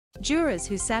Jurors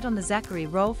who sat on the Zachary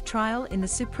Rolfe trial in the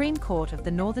Supreme Court of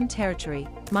the Northern Territory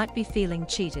might be feeling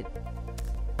cheated.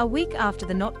 A week after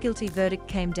the not guilty verdict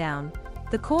came down,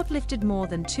 the court lifted more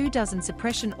than 24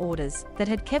 suppression orders that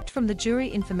had kept from the jury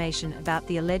information about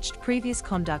the alleged previous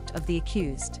conduct of the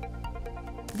accused.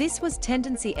 This was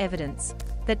tendency evidence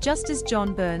that Justice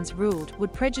John Burns ruled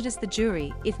would prejudice the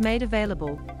jury if made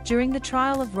available during the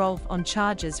trial of Rolfe on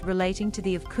charges relating to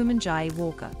the of Kumanjayi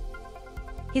Walker.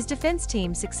 His defense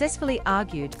team successfully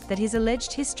argued that his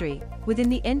alleged history within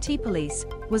the NT police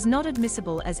was not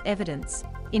admissible as evidence,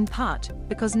 in part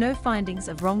because no findings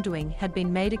of wrongdoing had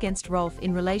been made against Rolfe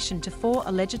in relation to 4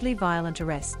 allegedly violent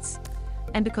arrests,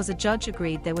 and because a judge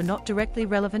agreed they were not directly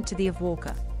relevant to the of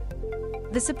Walker.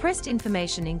 The suppressed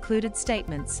information included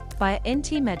statements by an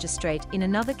NT magistrate in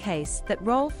another case that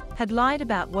Rolfe had lied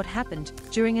about what happened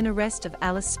during an arrest of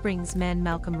Alice Springs man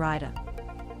Malcolm Ryder.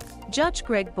 Judge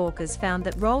Greg Borkers found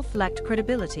that Rolfe lacked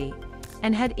credibility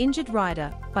and had injured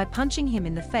Ryder by punching him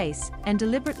in the face and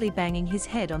deliberately banging his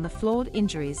head on the floor,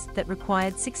 injuries that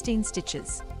required 16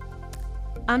 stitches.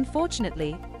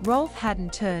 Unfortunately, Rolfe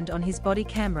hadn't turned on his body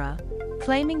camera,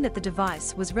 claiming that the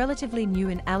device was relatively new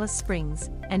in Alice Springs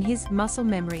and his muscle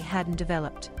memory hadn't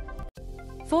developed.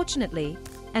 Fortunately,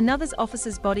 another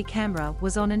officer's body camera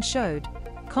was on and showed,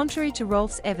 contrary to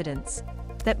Rolfe's evidence,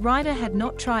 that Ryder had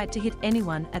not tried to hit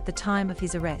anyone at the time of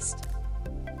his arrest.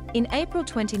 In April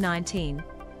 2019,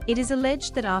 it is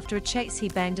alleged that after a chase he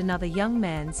banged another young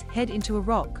man's head into a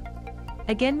rock,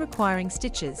 again requiring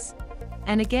stitches,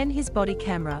 and again his body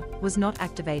camera was not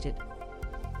activated.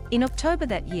 In October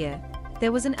that year,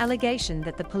 there was an allegation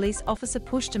that the police officer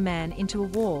pushed a man into a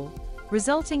wall,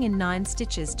 resulting in 9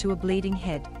 stitches to a bleeding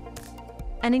head.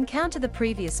 An encounter the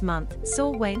previous month saw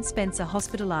Wayne Spencer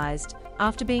hospitalized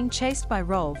after being chased by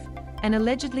Rolfe and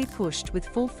allegedly pushed with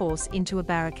full force into a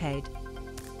barricade.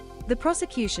 The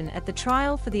prosecution at the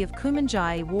trial for the of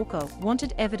Kumanjayi Walker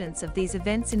wanted evidence of these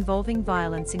events involving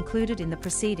violence included in the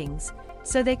proceedings,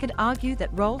 so they could argue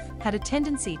that Rolfe had a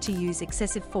tendency to use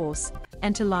excessive force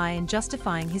and to lie in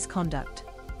justifying his conduct.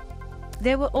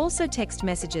 There were also text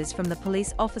messages from the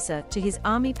police officer to his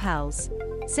army pals,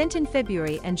 sent in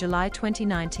February and July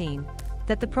 2019,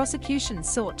 that the prosecution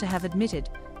sought to have admitted,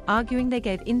 arguing they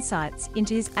gave insights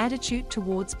into his attitude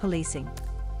towards policing.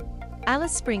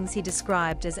 Alice Springs he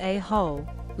described as a whole,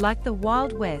 like the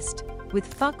Wild West,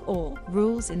 with fuck all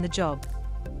rules in the job.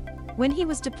 When he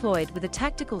was deployed with a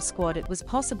tactical squad, it was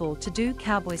possible to do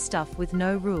cowboy stuff with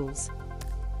no rules.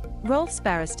 Rolfe's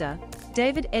barrister,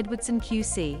 David Edwardson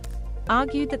QC,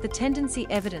 argued that the tendency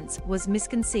evidence was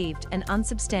misconceived and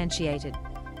unsubstantiated.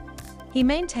 He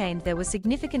maintained there were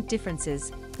significant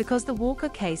differences because the Walker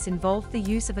case involved the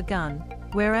use of a gun,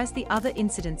 whereas the other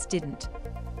incidents didn't.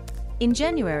 In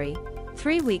January,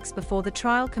 3 weeks before the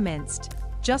trial commenced,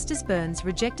 Justice Burns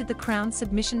rejected the Crown's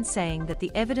submission, saying that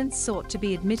the evidence sought to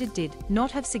be admitted did not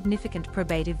have significant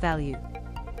probative value.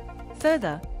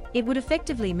 Further, it would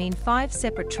effectively mean 5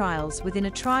 separate trials within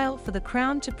a trial for the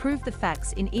Crown to prove the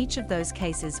facts in each of those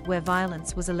cases where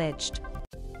violence was alleged.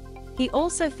 He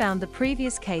also found the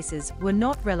previous cases were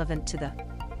not relevant to the.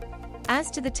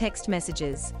 As to the text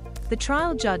messages, the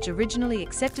trial judge originally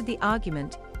accepted the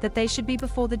argument that they should be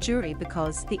before the jury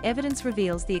because the evidence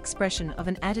reveals the expression of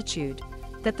an attitude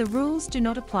that the rules do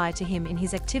not apply to him in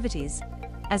his activities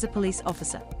as a police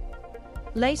officer.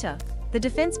 Later, the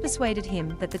defense persuaded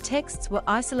him that the texts were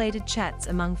isolated chats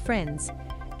among friends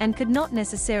and could not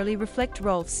necessarily reflect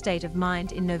Rolfe's state of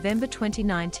mind in November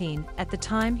 2019 at the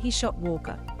time he shot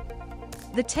Walker.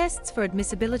 The tests for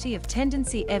admissibility of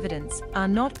tendency evidence are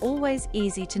not always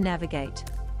easy to navigate.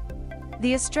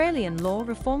 The Australian Law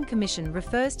Reform Commission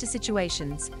refers to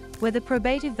situations where the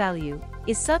probative value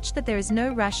is such that there is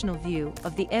no rational view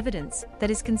of the evidence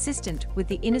that is consistent with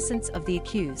the innocence of the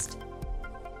accused.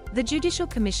 The Judicial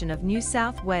Commission of New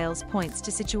South Wales points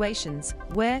to situations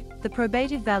where the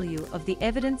probative value of the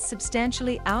evidence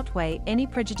substantially outweigh any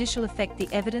prejudicial effect the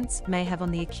evidence may have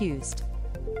on the accused.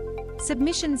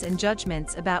 Submissions and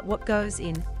judgments about what goes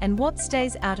in and what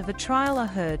stays out of a trial are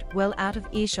heard well out of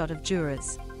earshot of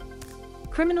jurors.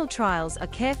 Criminal trials are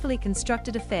carefully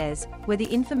constructed affairs where the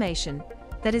information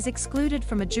that is excluded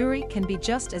from a jury can be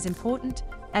just as important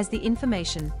as the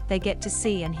information they get to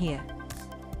see and hear.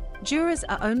 Jurors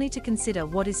are only to consider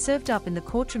what is served up in the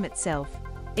courtroom itself,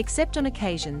 except on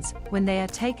occasions when they are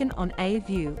taken on a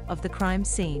view of the crime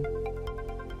scene.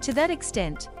 To that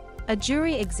extent, a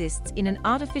jury exists in an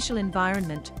artificial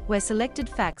environment where selected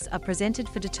facts are presented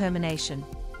for determination.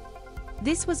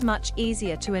 This was much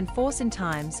easier to enforce in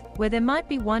times where there might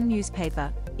be one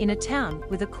newspaper in a town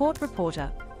with a court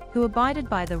reporter who abided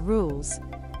by the rules,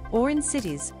 or in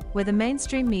cities where the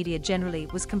mainstream media generally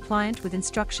was compliant with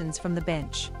instructions from the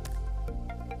bench.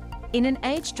 In an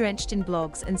age drenched in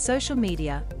blogs and social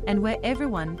media, and where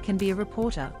everyone can be a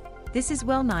reporter, this is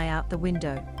well nigh out the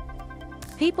window.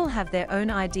 People have their own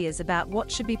ideas about what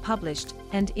should be published,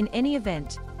 and in any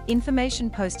event, information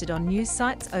posted on news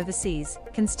sites overseas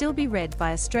can still be read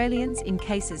by Australians in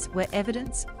cases where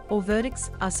evidence or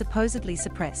verdicts are supposedly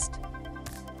suppressed.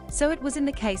 So it was in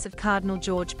the case of Cardinal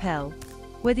George Pell,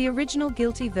 where the original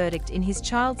guilty verdict in his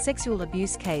child sexual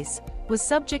abuse case was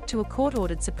subject to a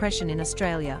court-ordered suppression in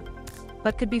Australia,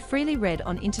 but could be freely read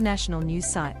on international news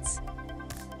sites.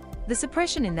 The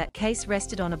suppression in that case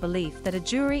rested on a belief that a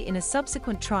jury in a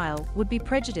subsequent trial would be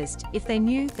prejudiced if they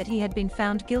knew that he had been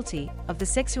found guilty of the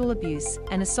sexual abuse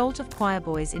and assault of choir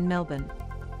boys in Melbourne.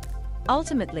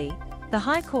 Ultimately, the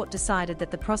High Court decided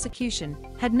that the prosecution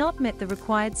had not met the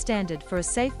required standard for a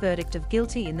safe verdict of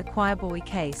guilty in the choir boy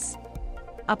case,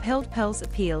 upheld Pell's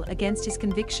appeal against his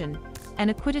conviction, and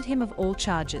acquitted him of all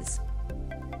charges.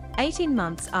 18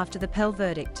 months after the Pell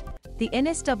verdict, the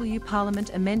NSW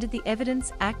Parliament amended the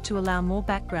Evidence Act to allow more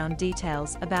background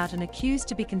details about an accused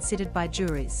to be considered by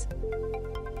juries.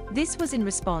 This was in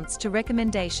response to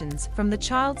recommendations from the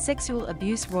Child Sexual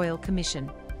Abuse Royal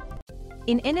Commission.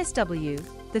 In NSW,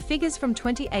 the figures from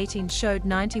 2018 showed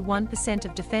 91%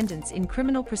 of defendants in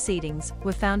criminal proceedings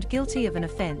were found guilty of an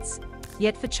offence,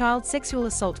 yet for child sexual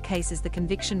assault cases the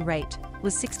conviction rate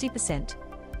was 60%.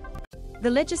 The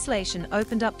legislation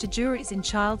opened up to juries in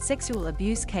child sexual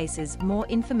abuse cases more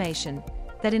information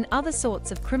that in other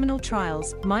sorts of criminal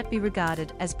trials might be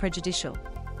regarded as prejudicial.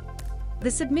 The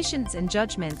submissions and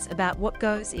judgments about what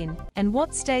goes in and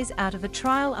what stays out of a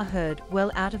trial are heard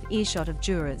well out of earshot of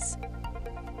jurors.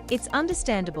 It's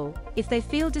understandable if they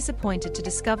feel disappointed to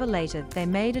discover later they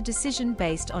made a decision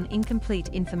based on incomplete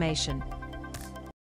information.